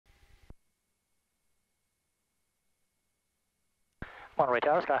Monterey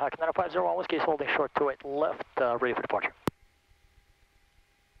Tower, Skyhawk 9501 Whiskey is holding short 28 left, ready for departure.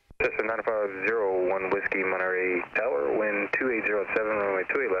 This is 9501 Whiskey, Monterey Tower, wind 2807, runway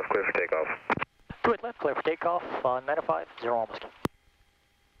 28 left, clear for takeoff. 28 left, clear for takeoff, 9501 Whiskey.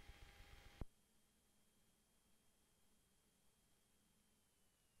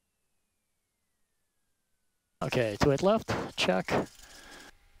 Okay, 28 left, check.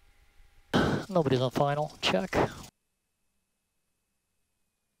 Nobody's on final, check.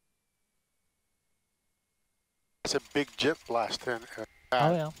 It's a big jet blast in.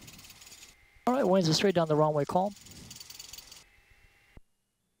 Oh yeah. All right, winds are straight down the runway, calm.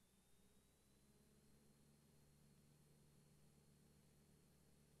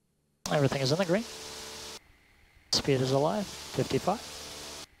 Everything is in the green. Speed is alive, 55,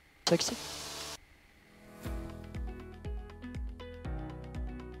 60.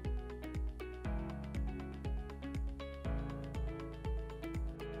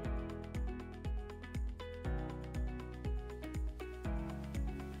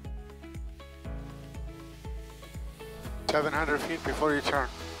 $700 feet before you turn.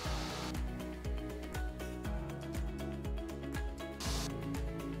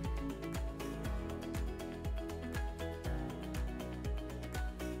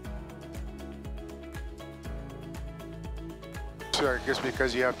 Sure, just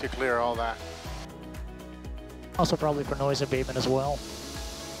because you have to clear all that. Also probably for noise abatement as well.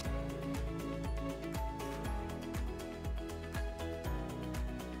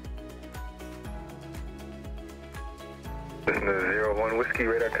 This is 01 Whiskey,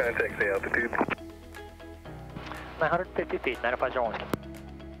 radar contact, say altitude. 950 feet, 9501 Whiskey.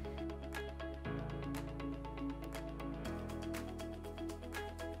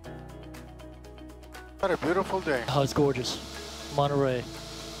 What a beautiful day. Oh, it's gorgeous. Monterey,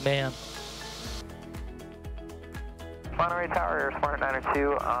 man. Monterey Tower, Air Smart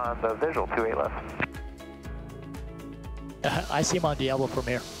 902 on the visual, 28 left. I see him on Diablo from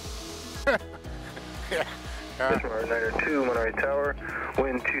here. Yeah. Smart 902, Monterey Tower,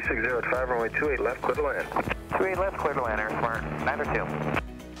 wind 2605, runway 28 left, clear to land. 28 left, clear to land, Air Smart 902.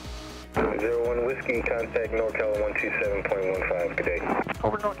 01 Whiskey, contact NorCal 127.15, good day.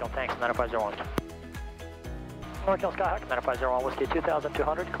 Over to NorCal, thanks, 9501 Whiskey. NorCal Skyhawk, 9501 Whiskey,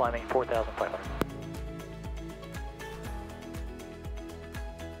 2,200, climbing 4,500.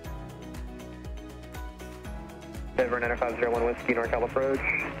 Denver 9501 Whiskey, NorCal approach.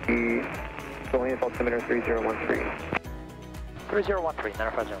 The Julian altimeter 3013. 3013,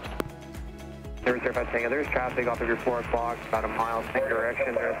 9501 Whiskey. Denver 05 Tango, there's traffic off of your 4 o'clock, about a mile, same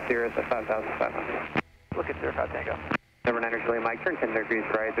direction, there's Cirrus at 5,500. Look at 05 Tango. Denver 9 Julian Mike, turn 10 degrees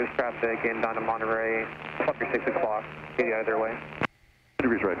right, there's traffic in down to Monterey, up your 6 o'clock, get you out of their way. 10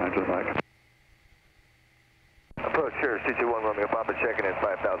 degrees right, 9 Julian Mike. Approach here, C21 Romeo Papa, checking in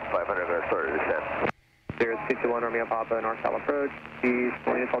 5,500, going to start your descent. Cirrus 221 Romeo Papa, NorCal approach, the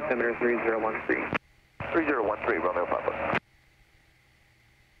Julian altimeter 3013. 3013, Romeo Papa.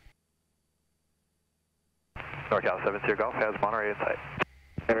 NorCal 70 Golf has Monterey in sight.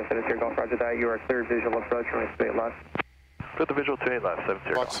 Denver 70 Golf, roger that, you are clear visual approach, runway 28 left. Put the visual 28 left,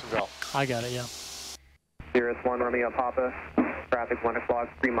 70 Golf. Watsonville. I got it, yeah. Cirrus 1 Romeo Papa, traffic 1 o'clock,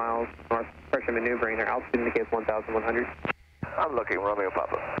 3 miles, north, pressure maneuvering, their altitude indicates 1,100. I'm looking, Romeo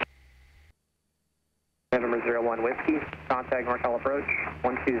Papa. November 01 Whiskey, contact NorCal approach,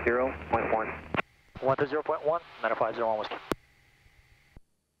 120.1. 120.1, 9501 Whiskey.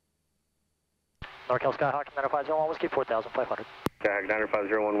 NorCal Skyhawk, 9501 Whiskey, 4,500. Skyhawk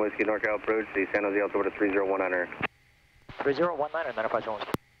 9501 Whiskey, NorCal approach, the San Jose altimeter 3019. 3019, 9501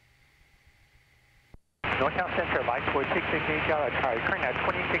 Whiskey. NorCal Center, light for 668 Delta Charlie, current at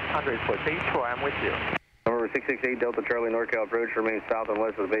 2600 for Bay Shore, I'm with you. Number 668 Delta Charlie, NorCal approach, remains south and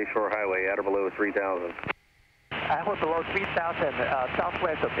west of the Bay Shore Highway, at or below 3,000. I hold below 3000,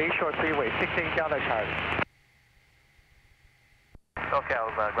 southwest of Bay Shore Freeway, 68 Delta Charlie.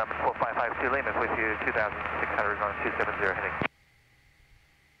 NorCal, Grumman 4552 Lehman with you, 2600 on 270 heading.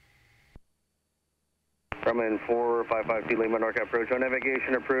 Grumman 4552 Lima, NorCal approach, on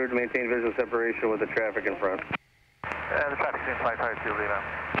navigation approved, maintain visual separation with the traffic in front. The traffic's in 552 Lima.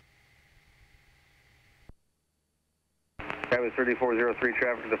 Travis 3403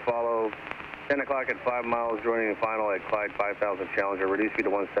 traffic to follow. 10 o'clock at 5 miles, joining the final at Clyde 5000 Challenger. Reduce speed to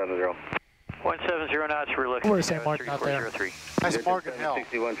 170. 170 knots, we're looking Where's St. Martin out there? That's Morgan Hill.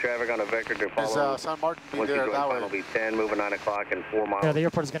 61 traffic on a vector to follow. Is San Martin be Once you there join that final, way? will be 10, moving 9 o'clock and 4 miles. Yeah, the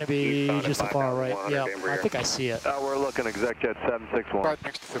airport is going to be just the far right. Yeah, I think I see it. We're looking exec jet 761. Right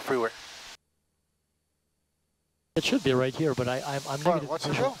next to the freeway. It should be right here, but I'm negative. What's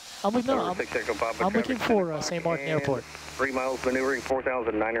the show? I'm looking for St. Martin Airport. 3 miles maneuvering,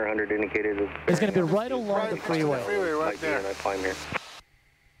 4,900 indicated. It's going to be right along the freeway. The freeway right there. Here.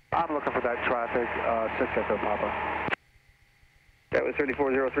 I'm looking for that traffic, 6 Echo Papa. That was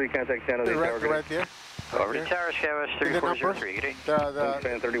 3403, contact San Jose Tower. Right there. Over to Tower, Shavas, 3403, good day.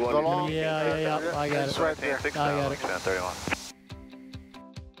 Wingspan 31. The long, Yeah, I got it's it. right there. I got it. Wingspan 31.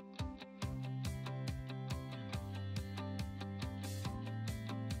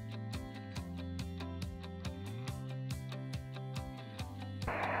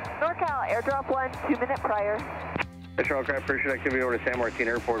 NorCal, airdrop 1, 2 minute prior. Metro aircraft pursuit activity over to San Martin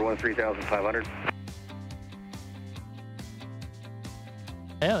Airport, 13,500.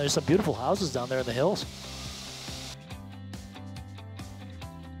 Yeah, there's some beautiful houses down there in the hills.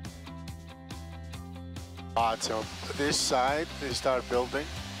 So this side, they start building.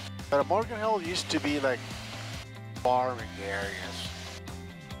 But Morgan Hill used to be like farming areas.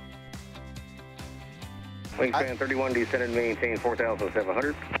 Wingspan 31, descend and maintain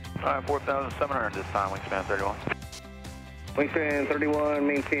 4,700. Alright, 4,700 this time, wingspan 31. Wingspan 31,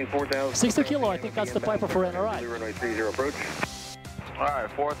 maintain 4,000. 60 kilo, I think that's the Piper for NRI. Runway 30 approach.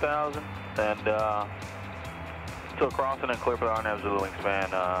 Alright, 4,000, and still crossing and clear for the RNAV Zulu, wingspan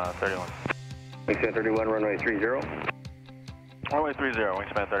 31. Wingspan 31, runway 30. Runway 30,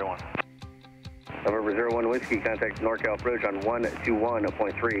 wingspan 31. November 01 Whiskey, contact NorCal approach on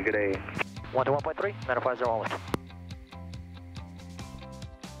 121.3, good day. 121.3, 950 Whiskey.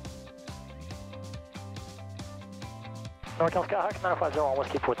 NorCal Skyhawk, 950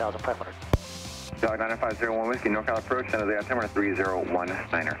 Whiskey, 4,500. Dog 9501 Whiskey, NorCal approach, San Jose altimeter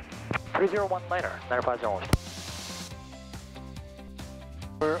 301-9er. 301-9er, 950 Whiskey.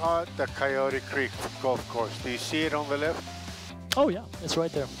 We're at the Coyote Creek Golf Course. Do you see it on the left? Oh yeah, it's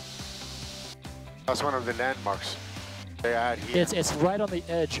right there. That's one of the landmarks they add here. It's right on the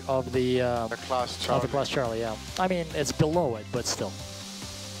edge of the Class Charlie. of the Class Charlie, yeah. I mean, it's below it, but still.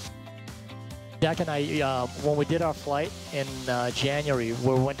 Jack and I, when we did our flight in January,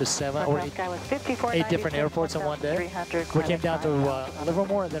 we went to 7 or 8 different airports in one day. We came down to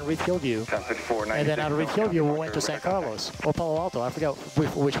Livermore and then Reed Hillview. And then out of Reed Hillview, we went to San Carlos or Palo Alto. I forgot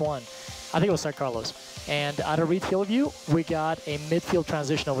which one. I think it was San Carlos. And out of Reed Hillview, we got a midfield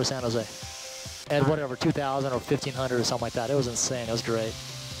transition over San Jose at whatever, 2,000 or 1,500 or something like that. It was insane. It was great.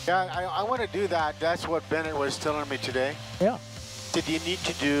 Yeah, I want to do that. That's what Bennett was telling me today. Yeah. Did you need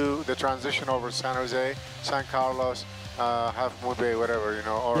to do the transition over San Jose, San Carlos, Half Moon Bay, whatever, you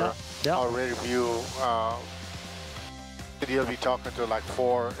know, or Ready View? Did you be talking to like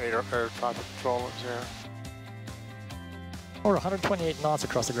 4 air traffic controllers? Yeah. Or 128 knots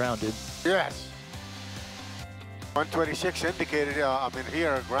across the ground, dude. Yes. 126 indicated. I mean,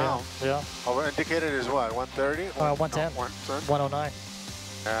 here ground. Yeah. Oh, indicated is what? 130? 110. 109.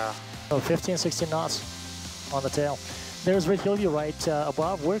 Yeah. So 15, 16 knots on the tail. There's Reed Hillview right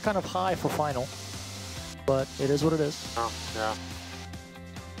above. We're kind of high for final, but it is what it is. Oh, yeah.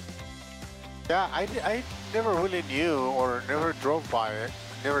 Yeah, I never really knew or never drove by it.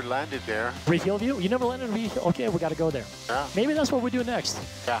 Never landed there. Reed Hillview? You never landed in Reed? Okay, we got to go there. Yeah. Maybe that's what we do next.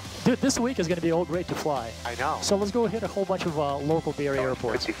 Yeah. Dude, this week is going to be all great to fly. I know. So let's go hit a whole bunch of local Bay Area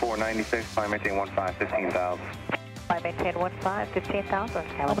airports. 5496, fly maintain 15, 15,000. Fly maintain 15, 15,000.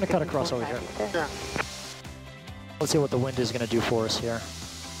 I'm going to cut across over here. Yeah. Let's see what the wind is going to do for us here.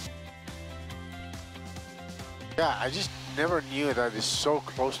 Yeah, I just never knew that it's so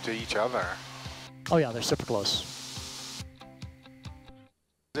close to each other. Oh yeah, they're super close.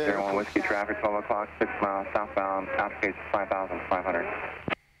 01 Whiskey traffic, 12 o'clock, 6 miles southbound, application 5,500.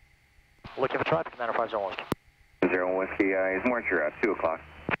 Looking for traffic, 950 Whiskey. 01 Whiskey is Marcher at 2 o'clock.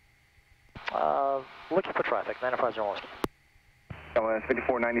 Looking for traffic, 950 Whiskey. LS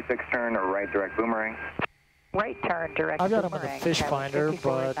 5496 turn or right direct boomerang. Right turn, direct I've got them boomerang. in the fish finder,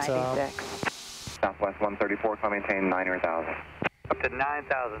 but... Southwest 134, climb maintain 9,000. Up to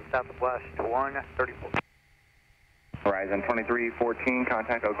 9,000, southwest 134. Horizon 2314,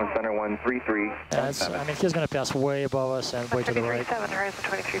 contact Oakland Center 133. That's, I mean, he's going to pass way above us and way to the right. 7, Horizon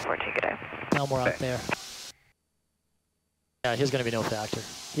 2314, good day. Now we're out there. Yeah, he's going to be no factor.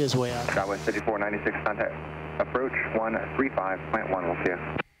 He is way out. Southwest 5496, contact approach 135.1, we'll see you.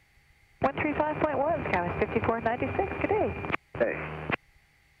 135.1, Skywest 5496, good day. Hey.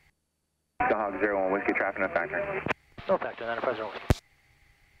 Skyhawk 01 Whiskey, traffic no factor. No factor, 950 Whiskey.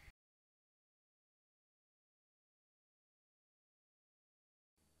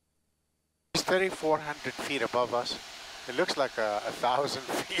 It's 3,400 feet above us. It looks like 1,000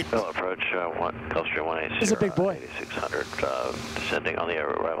 feet. Bill approach Gulfstream 180. He's a big boy. 8600, descending on the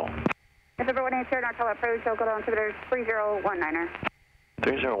arrival. November 180, North Carolina approach, local altimeter 3019er.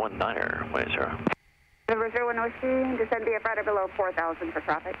 3019er, 180. November 01 Whiskey, descend via right or below 4,000 for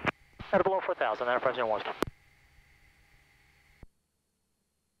traffic. Right or below 4,000, Enterprise 01.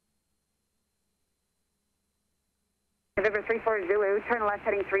 November 34 Zulu, turn left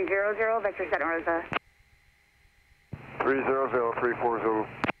heading 300, vector Santa Rosa. 300, 34 Zulu.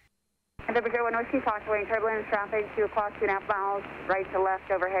 November 01 Whiskey, following turbulence traffic, 2 o'clock, 2.5 miles, right to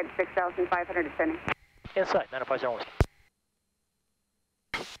left, overhead 6,500 descending. Inside, Enterprise 01.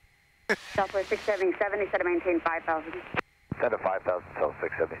 Southwest 677, he said to maintain 5,000. Set to 5,000, South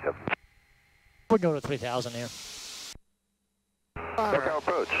 677. We're going to 3,000 here. Norcal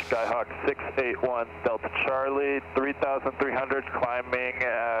approach, Skyhawk 681 Delta Charlie, 3,300 climbing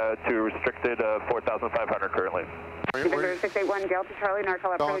to restricted 4,500 currently. November 681 Delta Charlie,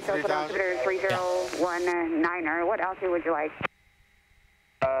 Norcal approach, local altimeter 3019er. What altitude would you like?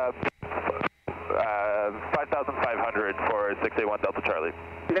 5,500 for 681 Delta Charlie.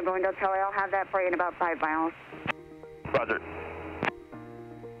 November 1 Delta Charlie, I'll have that for you in about 5 miles. Roger.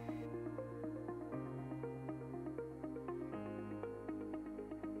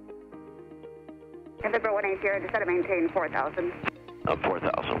 November 180, descend to maintain 4,000.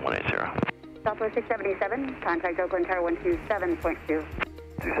 4,000, 180. Southwest 677, contact Oakland Tower 127.2.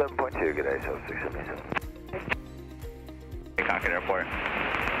 27.2, good day, South 677. Concord Airport.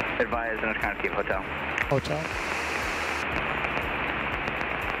 Advise North Carolina Keep Hotel. Hotel.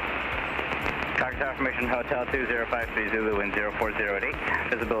 Concord Tower Formation Hotel 2053 Zulu, wind 040 at 8.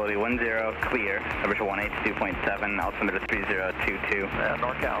 Visibility 10, clear. Temperature 182.7, altimeter 3022.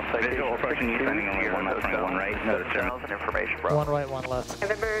 NorCal. Visual approaching you, sending only 1 left, running 1 right. Notice information, bro. 1 right, 1 left.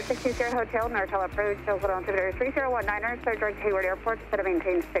 November 60 Hotel, Nortel approach, local altimeter 3019er, Sir George Hayward Airport, set to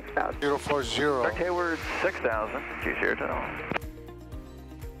maintain 6,000. 040. Direct Hayward 6,000, Q0 tunnel.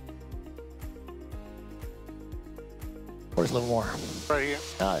 Where's a little more? Right here.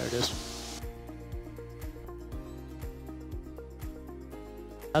 Ah, there it is.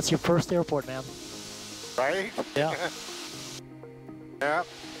 That's your first airport, man. Right? Yeah. Yeah.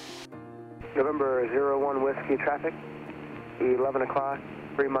 November 01 Whiskey traffic, 11 o'clock,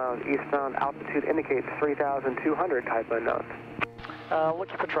 3 miles eastbound, altitude indicates 3,200, type unknown.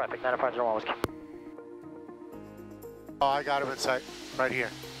 Looking for traffic, 9501 Whiskey. Oh, I got him in sight. Right here.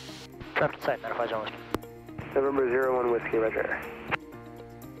 Traffic in sight, 9501 Whiskey. November 01 Whiskey, roger.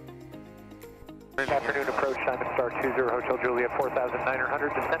 Afternoon approach, Simon Star 20 Hotel Juliet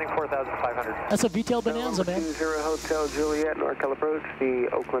 4,900, descending 4,500. That's a VTL Bonanza, man. 20 Hotel Juliet, Norcal approach, the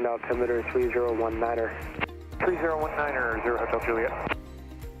Oakland altimeter 3019er. 3019er, 0 Hotel Juliet.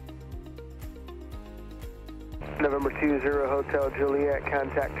 November 20 Hotel Juliet,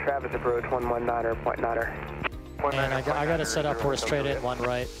 contact Travis approach 119er, point 9er. And I got it set up for a straight in, 1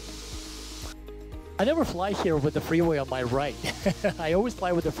 right. I never fly here with the freeway on my right. I always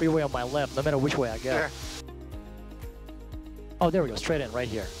fly with the freeway on my left, no matter which way I go. Yeah. Oh, there we go, straight in, right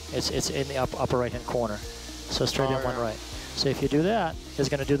here. It's in the upper right-hand corner. So straight in, 1 right. So if you do that, it's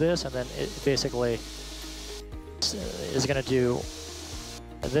going to do this, and then it basically is going to do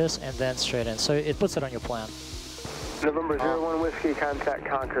this, and then straight in. So it puts it on your plan. November 01 Whiskey, contact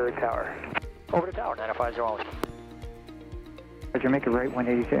Concord Tower. Over to tower, 9501 Whiskey. Roger, make a right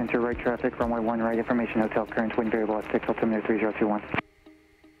 180 to enter right traffic, runway 1 right, information hotel, current wind variable at 6, altimeter 3021.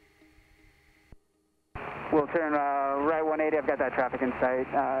 We'll turn right 180, I've got that traffic in sight.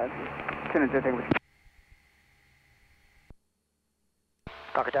 Soon as I think we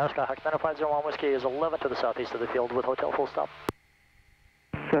Concord Tower, Skyhawk 9501 Whiskey is 11 to the southeast of the field with hotel full stop.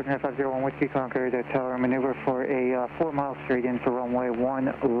 Skyhawk 9501 Whiskey, Concord Tower, maneuver for a 4 mile straight in for runway 1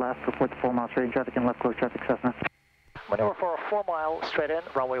 left, report the 4 mile straight in traffic and left close traffic Cessna. Maneuver for a 4 mile straight in,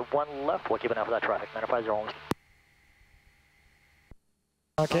 runway 1 left. We'll keep an eye for that traffic, 9501 Whiskey.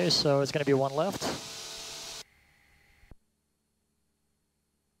 Okay, so it's going to be 1 left.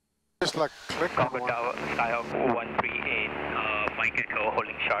 Just like click on one. Skyhawk 138, Mike Echo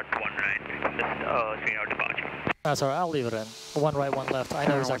holding short 1 right, straight out departure. That's all right, I'll leave it in. 1 right, 1 left. I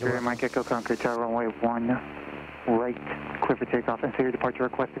know exactly where. Mike Echo, Concord Tower, runway 1 right, clear for takeoff, and say your departure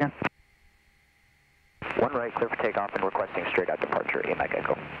request again. 1 right, clear for takeoff and requesting straight out departure, A Mike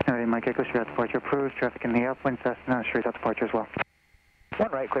Echo. All right, Mike Echo, straight out departure approved. Traffic in the upwind, Cessna, straight out departure as well.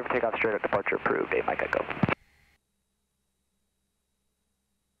 1 right, clear for takeoff, straight out departure approved, A Mike Echo.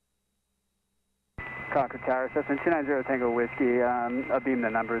 Concord Tower, Cessna 290 Tango Whiskey, I'll beam the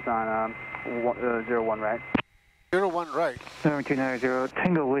numbers on 01 right. 01 right. Number 290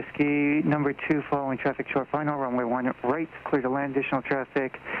 Tango Whiskey, number 2 following traffic short final, runway 1 right, clear to land, additional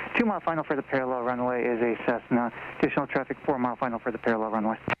traffic. 2 mile final for the parallel runway is a Cessna. Additional traffic, 4 mile final for the parallel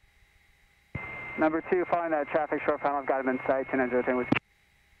runway. Number 2, following that traffic short final, got him in sight, 10-10 with.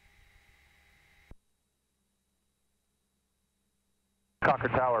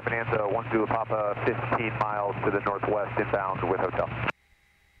 Concord Tower, Bonanza, 1 Zulu Papa, 15 miles to the northwest, inbound with hotel.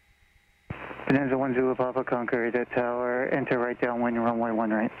 Bonanza 1 Zulu Papa, Concord Tower, enter right downwind, runway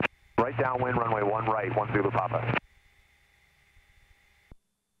 1 right. Right downwind, runway 1 right, 1 Zulu Papa.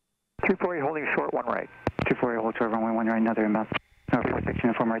 248 holding short, 1 right. 248 hold short, runway 1 right, another inbound. Number 46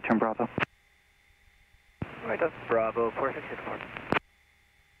 uniform right turn Bravo. Right up Bravo, 46 uniform.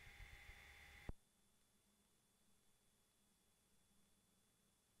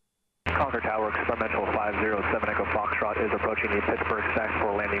 Concord Tower, experimental 507 Echo Foxtrot is approaching the Pittsburgh SAC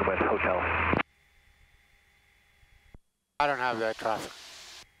for landing with hotel. I don't have that traffic.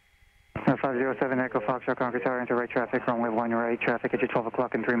 507 Echo Foxtrot, Concord Tower, enter right traffic, runway 1 right, traffic at your 12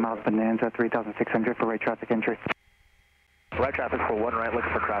 o'clock and 3 miles, Bonanza, 3,600 for right traffic entry. Right traffic for 1 right,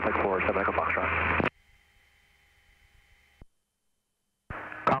 looking for traffic for 7 Echo Foxtrot.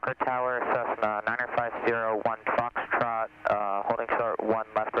 Concord Tower, Cessna 9501 Foxtrot, holding short 1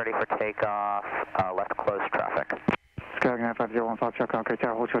 left, ready for takeoff, left closed traffic. Skyline 9501 Foxtrot, Concord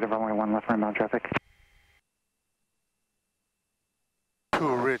Tower, hold short of runway 1 left, inbound traffic.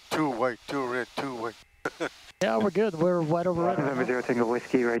 2 red, 2 white, 2 red, 2 white. Yeah, we're good. We're wide over red. November 0 Tango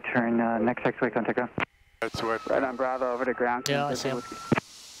Whiskey, right turn, next taxiway, contact ground. That's what. Right on Bravo, over to ground. Yeah, I see him.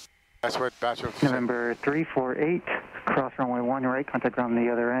 That's what Bachelor. November 348, cross runway 1 right, contact ground on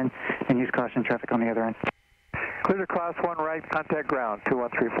the other end, and use caution traffic on the other end. Clear to class 1 right, contact ground,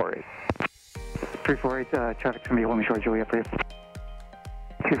 21348. 348, traffic's going to be holding short, Juliet for you.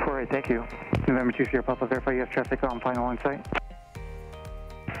 248, thank you. November 2 Sierra Papa, verify you have traffic on final on site.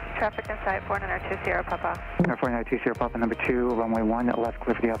 Traffic in sight, 492 Sierra Papa. 492 Sierra Papa, number 2, runway 1, left,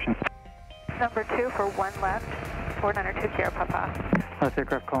 clear for the option. Number 2 for 1 left, 492 Sierra Papa. Last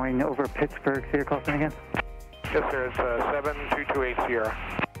aircraft calling over Pittsburgh, Cedar Costin again? Yes, sir, it's 7228 Sierra.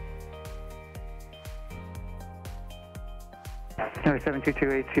 No,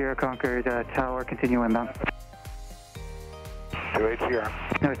 7228 Sierra, Concord Tower, continue inbound. 28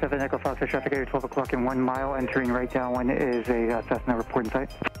 Sierra. No, 7 Echo Foxtrot, traffic area 12 o'clock in 1 mile, entering right downwind is a Cessna reporting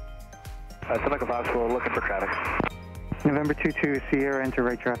site. 7 Echo Foxtrot, we're looking for traffic. November 22 Sierra, enter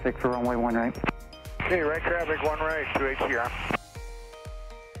right traffic for runway 1 right. Okay, right traffic, 1 right, 28 Sierra.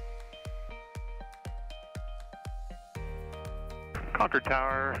 Concord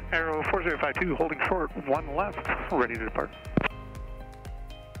Tower, Arrow 4052, holding short, 1 left, ready to depart.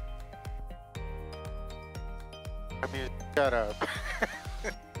 I mean, shut up.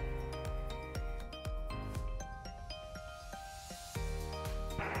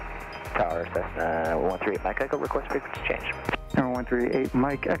 Tower, Cessna 138 Mike Echo, request frequency change. Number 138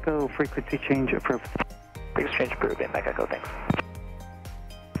 Mike Echo, frequency change approved. Frequency change approved, Mike Echo, thanks.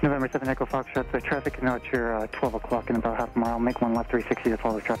 November 7 Echo Foxtrot, the traffic is now at your 12 o'clock in about half a mile. Make 1 left 360 to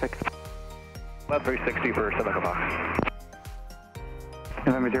follow traffic. Left 360 for 7 Echo Fox.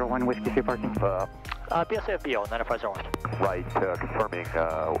 November 01 Whiskey State parking. BSAFBO 9501. Right, confirming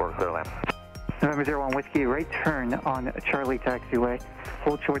or clear land. November 01 Whiskey, right turn on Charlie Taxiway.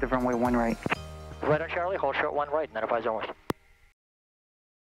 Hold short of runway 1 right. Right on Charlie, hold short 1 right, 9501.